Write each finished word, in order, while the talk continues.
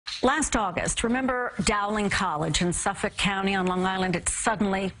Last August, remember Dowling College in Suffolk County on Long Island?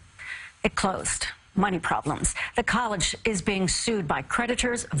 It closed. Money problems. The college is being sued by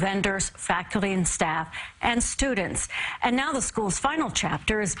creditors, vendors, faculty and staff, and students. And now the school's final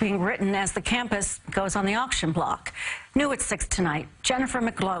chapter is being written as the campus goes on the auction block. New at 6 tonight, Jennifer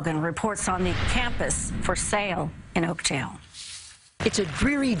McLogan reports on the campus for sale in Oakdale. It's a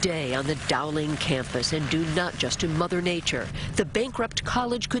dreary day on the Dowling campus, and due not just to Mother Nature. The bankrupt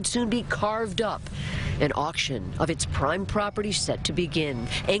college could soon be carved up. An auction of its prime property set to begin,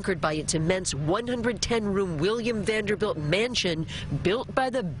 anchored by its immense 110-room William Vanderbilt mansion built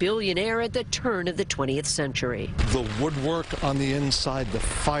by the billionaire at the turn of the 20th century. The woodwork on the inside, the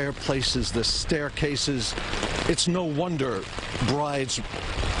fireplaces, the staircases, it's no wonder brides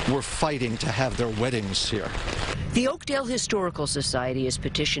were fighting to have their weddings here. The Oakdale Historical Society is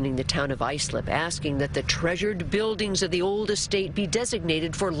petitioning the town of Islip, asking that the treasured buildings of the old estate be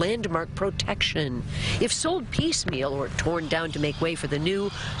designated for landmark protection. If sold piecemeal or torn down to make way for the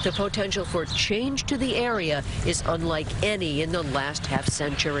new, the potential for change to the area is unlike any in the last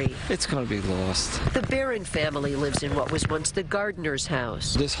half-century. It's going to be lost. The Barron family lives in what was once the gardener's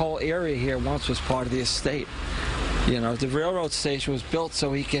house. This whole area here once was part of the estate. You know, the railroad station was built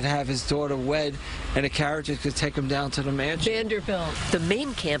so he could have his daughter wed and a carriage could take him down to the mansion. Vanderbilt. The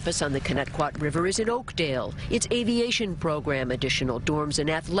main campus on the Connecticut River is in Oakdale. Its aviation program, additional dorms and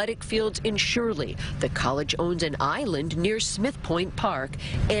athletic fields in Shirley. The college owns an island near Smith Point Park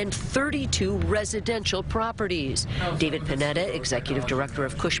and 32 residential properties. David Panetta, executive director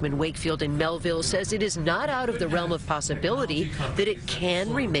of Cushman Wakefield in Melville, says it is not out of the realm of possibility that it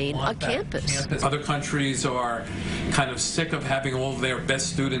can remain a campus. Other countries are kind of sick of having all of their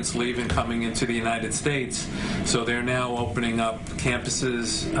best students leave and coming into the United States, so they're now opening up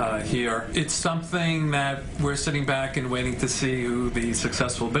campuses here. It's something that we're sitting back and waiting to see who the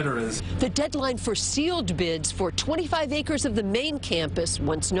successful bidder is. The deadline for sealed bids for 25 acres of the main campus,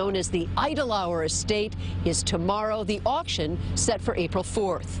 once known as the Idlehour Estate, is tomorrow. The auction set for April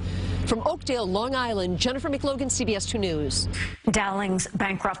 4th. From Oakdale, Long Island, Jennifer McLogan, CBS 2 News. Dowling's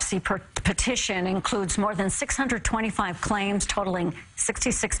bankruptcy petition includes more than 625 claims totaling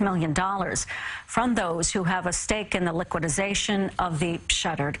 $66 million from those who have a stake in the liquidation of the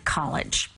shuttered college.